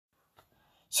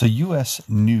So U.S.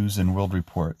 News and World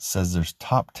Report says there's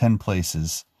top 10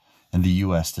 places in the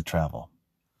U.S. to travel.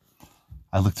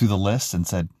 I looked through the list and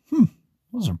said,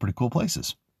 those are pretty cool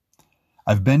places.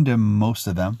 I've been to most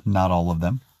of them, not all of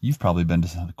them. You've probably been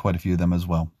to quite a few of them as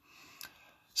well.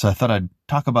 So I thought I'd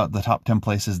talk about the top 10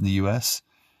 places in the U.S.,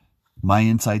 my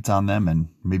insights on them, and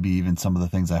maybe even some of the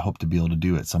things I hope to be able to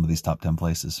do at some of these top 10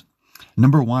 places.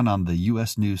 Number one on the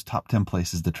U.S. News top 10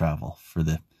 places to travel for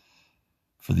the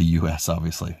U.S.,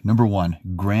 obviously. Number one,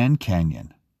 Grand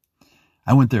Canyon.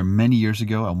 I went there many years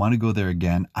ago. I want to go there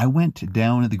again. I went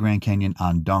down to the Grand Canyon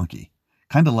on donkey.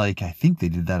 Kind of like, I think they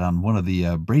did that on one of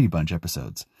the Brady Bunch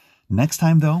episodes. Next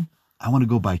time, though, I want to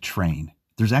go by train.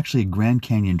 There's actually a Grand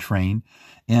Canyon train,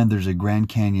 and there's a Grand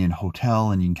Canyon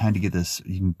hotel, and you can kind of get this,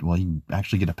 you can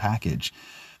actually get a package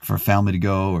for a family to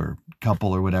go or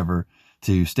couple or whatever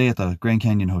to stay at the Grand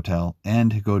Canyon Hotel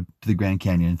and go to the Grand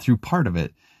Canyon through part of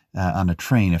it on a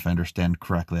train, if I understand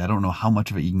correctly. I don't know how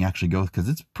much of it you can actually go because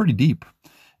it's pretty deep.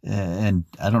 And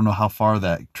I don't know how far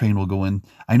that train will go in.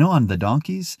 I know on the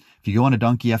donkeys, if you go on a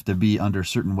donkey, you have to be under a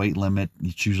certain weight limit.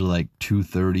 It's usually like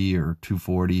 230 or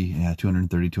 240,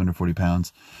 230, 240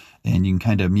 pounds. And you can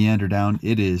kind of meander down.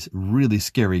 It is really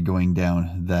scary going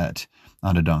down that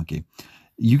on a donkey.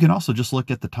 You can also just look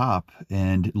at the top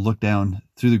and look down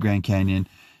through the Grand Canyon.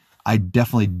 I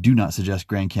definitely do not suggest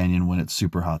Grand Canyon when it's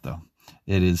super hot, though.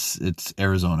 It's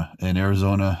Arizona, and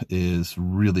Arizona is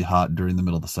really hot during the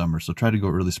middle of the summer. So try to go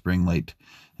early spring, late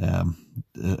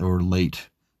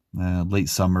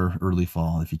summer, early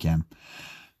fall if you can.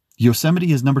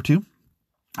 Yosemite is number two.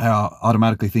 I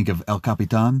automatically think of El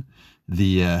Capitan,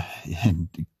 the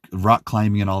rock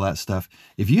climbing and all that stuff.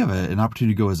 If you have an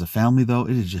opportunity to go as a family, though,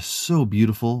 it is just so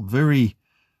beautiful.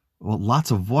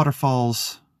 Lots of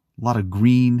waterfalls, a lot of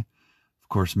green, of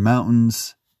course,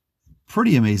 mountains.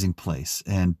 Pretty amazing place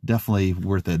and definitely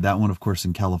worth it. That one, of course,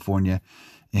 in California,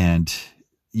 and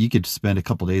you could spend a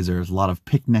couple days there. There's a lot of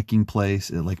picnicking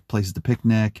places to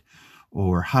picnic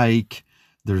or hike.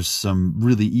 There's some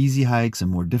really easy hikes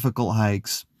and more difficult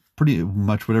hikes. Pretty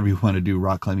much whatever you want to do: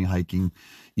 rock climbing, hiking,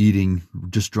 eating,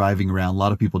 just driving around. A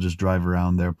lot of people just drive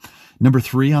around there. Number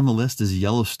three on the list is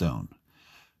Yellowstone.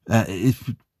 It's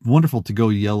wonderful to go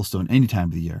to Yellowstone any time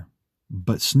of the year.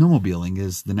 But snowmobiling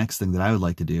is the next thing that I would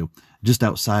like to do just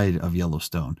outside of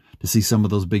Yellowstone, to see some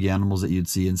of those big animals that you'd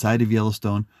see inside of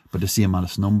Yellowstone, but to see them on a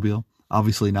snowmobile.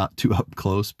 Obviously not too up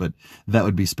close, but that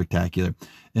would be spectacular.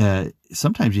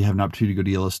 Sometimes you have an opportunity to go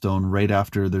to Yellowstone right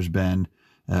after there's been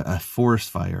a forest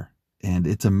fire, and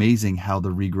it's amazing how the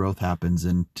regrowth happens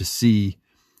and to see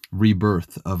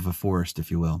rebirth of a forest,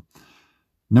 if you will.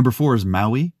 Number four is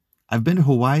Maui. I've been to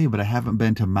Hawaii, but I haven't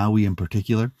been to Maui in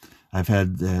particular. I've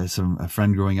had a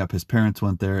friend growing up, his parents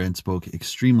went there and spoke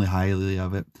extremely highly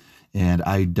of it, and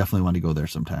I definitely want to go there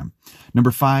sometime. Number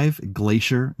five,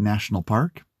 Glacier National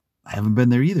Park. I haven't been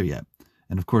there either yet.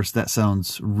 And of course, that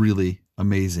sounds really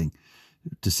amazing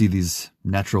to see these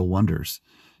natural wonders,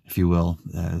 if you will,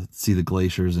 see the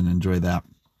glaciers and enjoy that.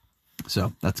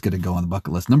 So that's going to go on the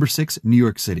bucket list. Number six, New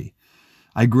York City.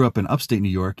 I grew up in upstate New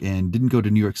York and didn't go to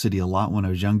New York City a lot when I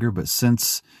was younger, but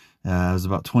since I was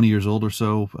about 20 years old or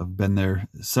so, I've been there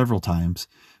several times.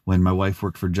 When my wife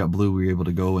worked for JetBlue, we were able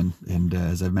to go and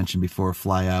as I've mentioned before,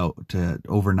 fly out to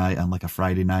overnight on like a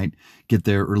Friday night, get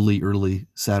there early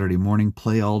Saturday morning,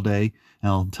 play all day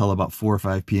until about 4 or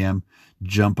 5 p.m.,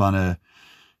 jump in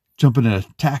a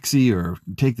taxi or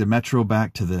take the metro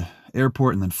back to the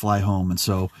airport and then fly home. And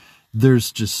so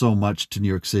there's just so much to New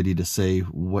York City to say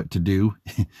what to do.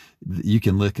 You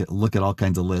can look at all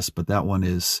kinds of lists, but that one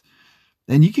is.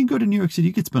 And you can go to New York City.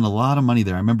 You could spend a lot of money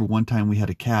there. I remember one time we had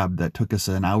a cab that took us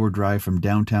an hour drive from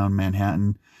downtown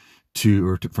Manhattan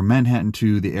from Manhattan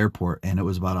to the airport. And it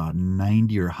was about a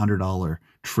 $90 or $100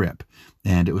 trip.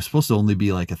 And it was supposed to only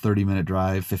be like a 30-minute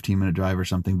drive, 15-minute drive or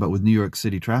something. But with New York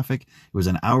City traffic, it was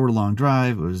an hour-long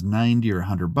drive. It was $90 or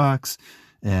 $100.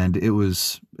 And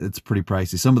it's pretty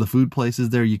pricey. Some of the food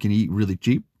places there you can eat really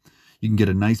cheap. You can get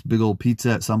a nice big old pizza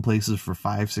at some places for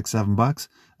 $5, $6, $7.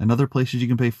 And other places you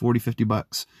can pay $40,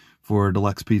 $50 for a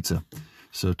deluxe pizza.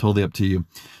 So totally up to you.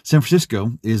 San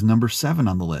Francisco is number 7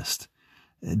 on the list.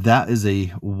 That is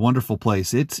a wonderful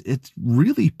place. It's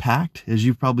really packed, as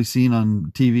you've probably seen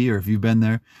on TV or if you've been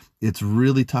there. It's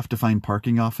really tough to find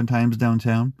parking oftentimes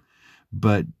downtown.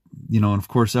 But, and of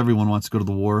course, everyone wants to go to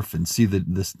the wharf and see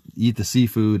eat the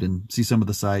seafood and see some of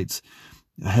the sights.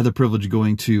 I had the privilege of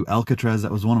going to Alcatraz.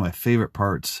 That was one of my favorite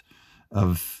parts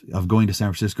of going to San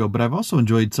Francisco. But I've also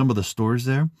enjoyed some of the stores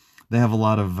there. They have a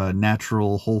lot of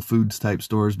natural Whole Foods type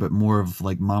stores, but more of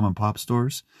like mom and pop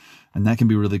stores. And that can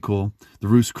be really cool. The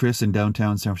Ruth's Chris in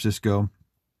downtown San Francisco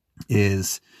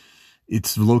is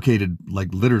It's located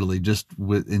like literally just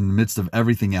in the midst of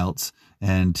everything else.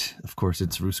 And of course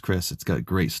it's Ruth's Chris. It's got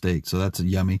great steak. So that's a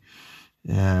yummy.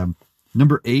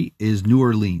 Number 8 is New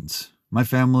Orleans. My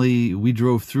family, we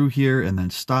drove through here and then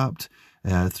stopped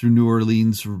through New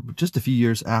Orleans just a few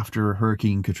years after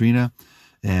Hurricane Katrina.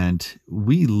 And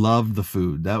we loved the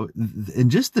food and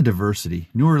just the diversity.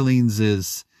 New Orleans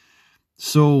is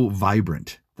so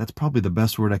vibrant. That's probably the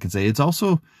best word I can say. It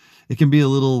can be a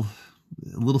little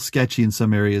sketchy in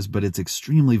some areas, but it's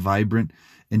extremely vibrant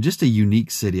and just a unique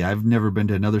city. I've never been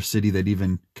to another city that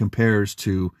even compares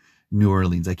to New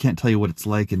Orleans. I can't tell you what it's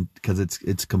like because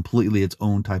it's completely its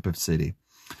own type of city.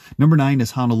 Number 9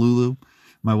 is Honolulu.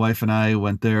 My wife and I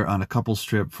went there on a couples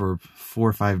trip for 4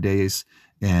 or 5 days,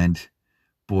 and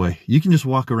boy, you can just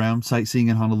walk around sightseeing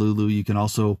in Honolulu. You can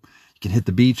hit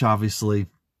the beach, obviously.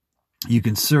 You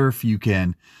can surf. You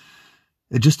can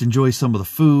just enjoy some of the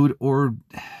food or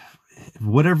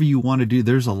whatever you want to do.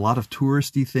 There's a lot of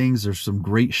touristy things. There's some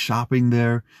great shopping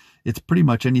there. It's pretty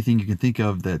much anything you can think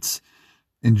of that's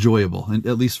enjoyable. And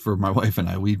at least for my wife and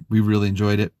I, we really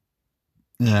enjoyed it.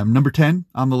 Number 10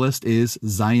 on the list is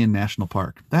Zion National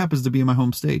Park. That happens to be in my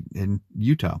home state in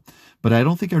Utah, but I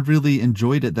don't think I really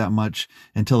enjoyed it that much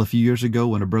until a few years ago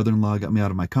when a brother-in-law got me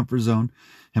out of my comfort zone.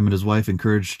 Him and his wife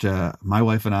encouraged my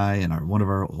wife and I and one of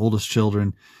our oldest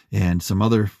children and some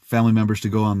other family members to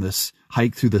go on this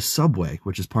hike through the subway,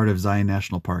 which is part of Zion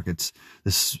National Park. It's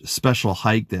this special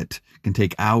hike that can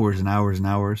take hours and hours and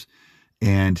hours.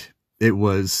 And it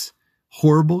was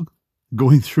horrible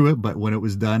going through it, but when it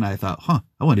was done, I thought,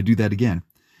 I want to do that again.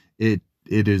 It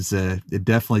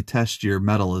definitely tests your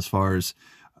mettle as far as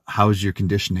how's your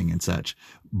conditioning and such,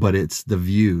 but it's the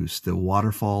views, the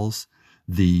waterfalls,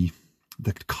 the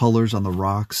colors on the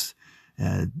rocks,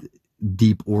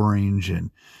 deep orange,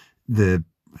 and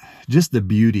just the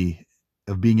beauty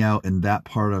of being out in that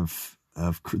part of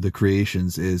the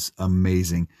creations is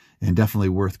amazing and definitely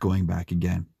worth going back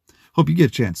again. Hope you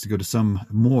get a chance to go to some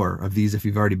more of these if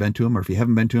you've already been to them, or if you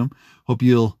haven't been to them. Hope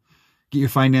you'll get your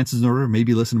finances in order.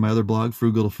 Maybe listen to my other blog,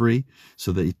 Frugal to Free,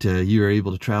 so that you are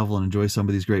able to travel and enjoy some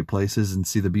of these great places and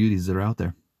see the beauties that are out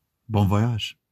there. Bon voyage.